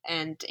jump.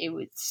 And it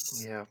was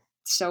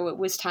so it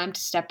was time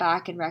to step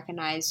back and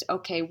recognize,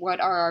 okay,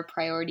 what are our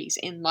priorities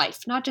in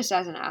life? Not just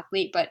as an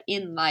athlete, but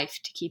in life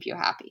to keep you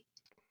happy.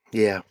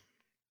 Yeah,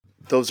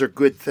 those are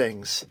good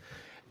things.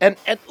 And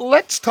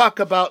let's talk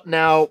about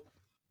now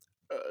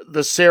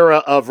the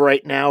Sarah of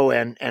right now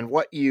and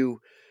what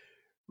you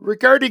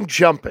regarding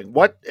jumping.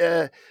 What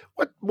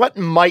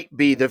might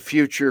be the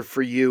future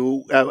for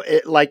you?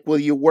 Like, will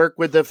you work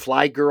with the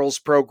Fly Girls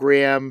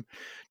program?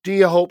 Do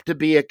you hope to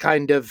be a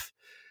kind of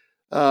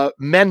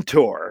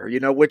mentor,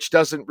 which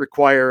doesn't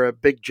require a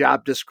big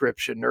job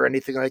description or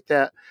anything like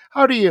that?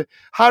 How do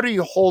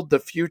you hold the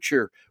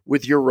future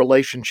with your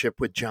relationship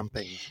with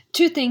jumping?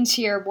 2 things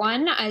here.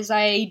 One, as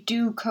I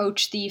do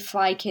coach the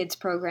Fly Kids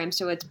program,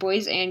 so it's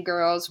boys and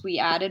girls. We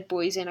added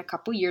boys in a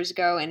couple years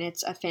ago, and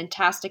it's a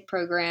fantastic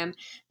program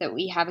that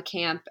we have a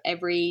camp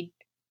every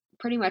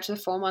pretty much the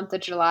full month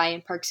of July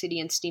in Park City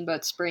and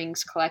Steamboat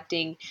Springs,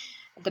 collecting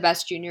the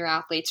best junior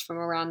athletes from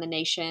around the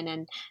nation.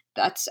 And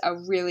that's a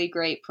really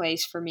great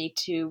place for me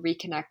to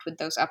reconnect with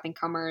those up and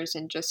comers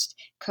and just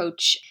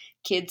coach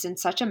kids in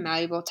such a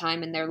malleable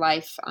time in their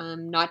life,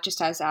 not just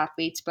as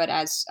athletes, but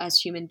as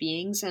human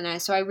beings.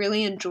 And so I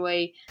really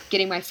enjoy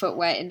getting my foot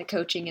wet in the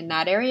coaching in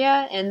that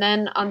area. And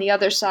then on the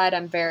other side,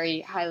 I'm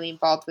very highly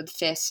involved with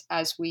FIS,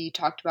 as we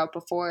talked about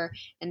before,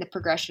 in the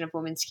progression of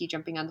women's ski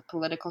jumping on the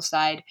political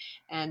side.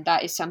 And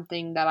that is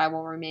something that I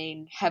will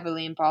remain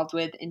heavily involved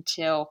with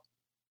until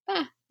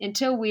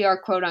we are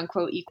quote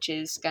unquote equal, which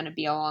is going to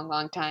be a long,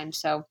 long time.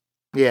 So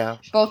yeah,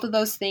 both of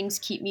those things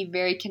keep me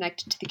very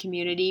connected to the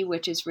community,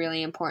 which is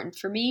really important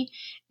for me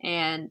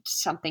and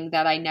something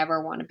that I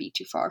never want to be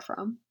too far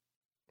from.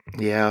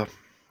 Yeah,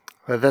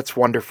 well, that's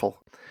wonderful.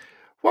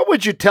 What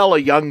would you tell a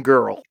young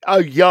girl,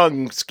 a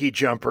young ski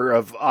jumper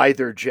of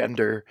either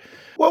gender?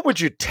 What would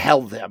you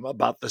tell them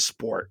about the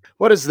sport?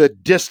 What is the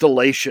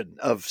distillation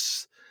of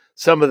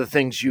some of the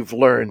things you've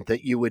learned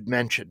that you would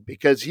mention?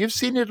 Because you've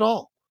seen it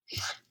all.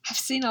 I've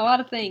seen a lot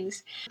of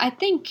things.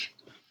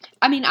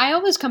 I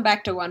always come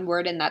back to one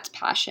word, and that's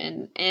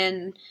passion.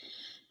 And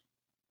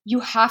you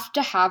have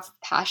to have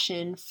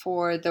passion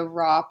for the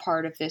raw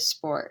part of this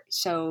sport.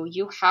 So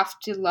you have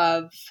to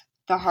love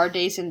the hard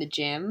days in the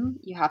gym.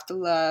 You have to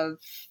love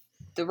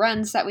the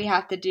runs that we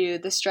have to do,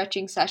 the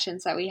stretching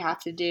sessions that we have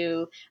to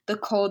do, the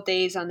cold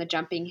days on the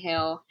jumping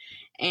hill.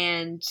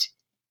 And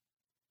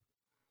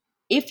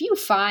if you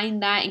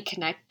find that and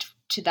connect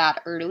to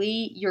that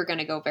early, you're going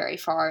to go very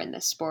far in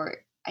this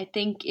sport. I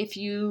think if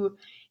you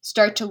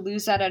start to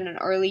lose that at an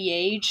early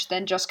age,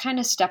 then just kind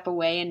of step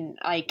away and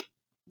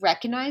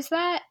recognize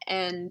that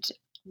and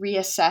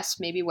reassess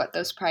maybe what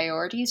those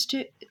priorities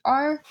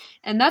are.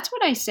 And that's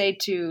what I say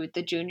to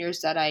the juniors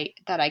that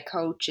I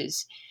coach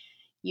is,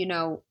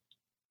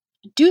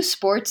 do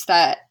sports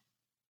that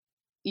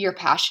you're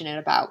passionate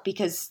about,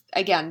 because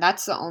again,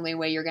 that's the only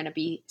way you're going to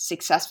be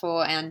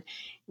successful. And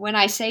when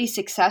I say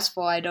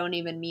successful, I don't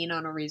even mean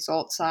on a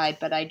result side,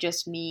 but I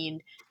just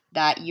mean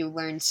that you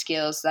learn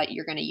skills that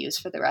you're going to use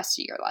for the rest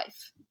of your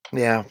life.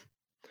 Yeah.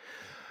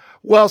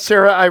 Well,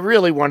 Sarah, I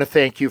really want to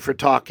thank you for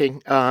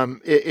talking.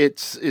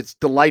 It's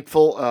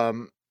delightful,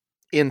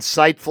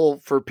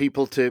 insightful for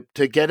people to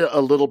get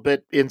a little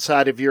bit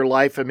inside of your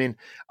life. I mean,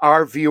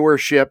 our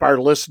viewership, our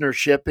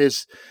listenership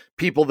is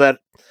people that,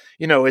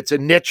 it's a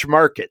niche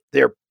market.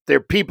 They're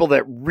people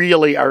that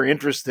really are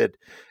interested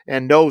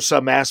and know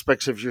some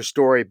aspects of your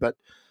story. But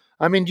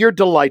I mean, you're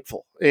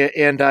delightful.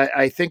 And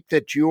I think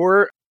that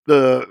you're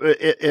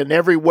in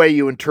every way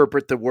you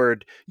interpret the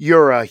word,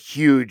 you're a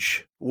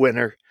huge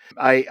winner.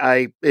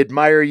 I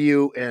admire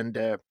you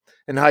and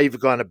how you've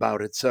gone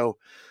about it. So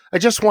I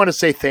just want to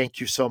say thank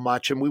you so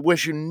much, and we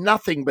wish you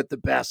nothing but the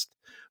best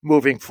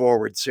moving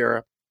forward,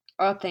 Sarah.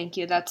 Oh, thank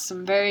you. That's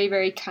some very,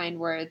 very kind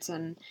words.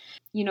 And,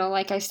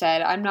 like I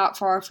said, I'm not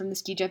far from the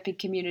ski jumping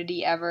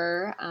community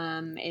ever.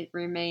 It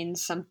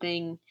remains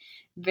something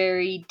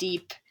very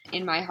deep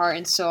in my heart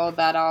and soul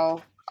that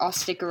I'll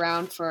stick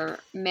around for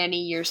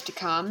many years to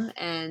come.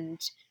 And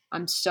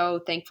I'm so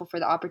thankful for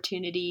the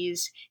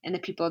opportunities and the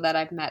people that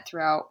I've met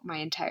throughout my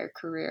entire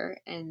career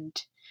and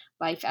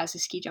life as a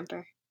ski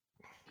jumper.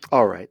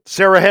 All right.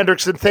 Sarah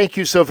Hendrickson, thank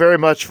you so very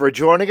much for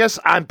joining us.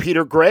 I'm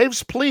Peter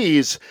Graves.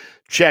 Please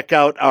check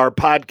out our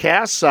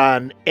podcasts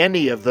on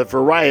any of the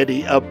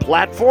variety of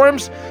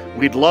platforms.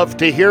 We'd love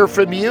to hear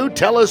from you.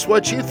 Tell us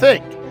what you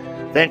think.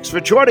 Thanks for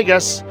joining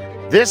us.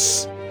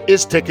 This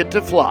is Ticket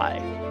to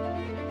Fly.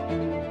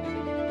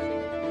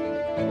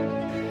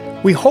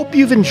 We hope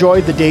you've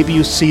enjoyed the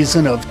debut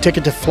season of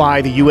Ticket to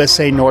Fly, the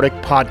USA Nordic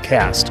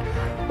podcast.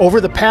 Over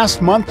the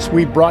past months,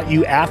 we brought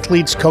you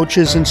athletes,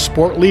 coaches, and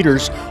sport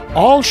leaders,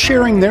 all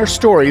sharing their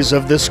stories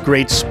of this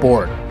great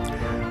sport.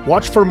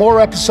 Watch for more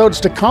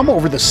episodes to come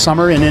over the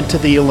summer and into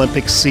the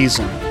Olympic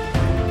season.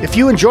 If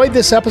you enjoyed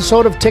this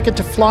episode of Ticket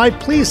to Fly,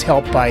 please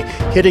help by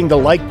hitting the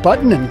like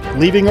button and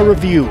leaving a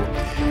review.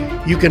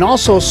 You can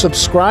also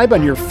subscribe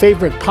on your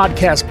favorite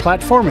podcast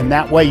platform, and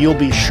that way you'll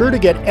be sure to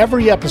get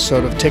every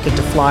episode of Ticket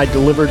to Fly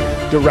delivered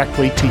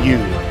directly to you.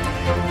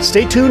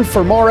 Stay tuned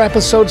for more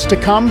episodes to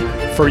come.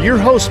 For your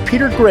host,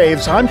 Peter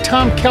Graves, I'm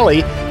Tom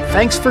Kelly.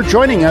 Thanks for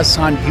joining us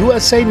on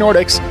USA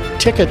Nordic's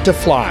Ticket to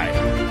Fly.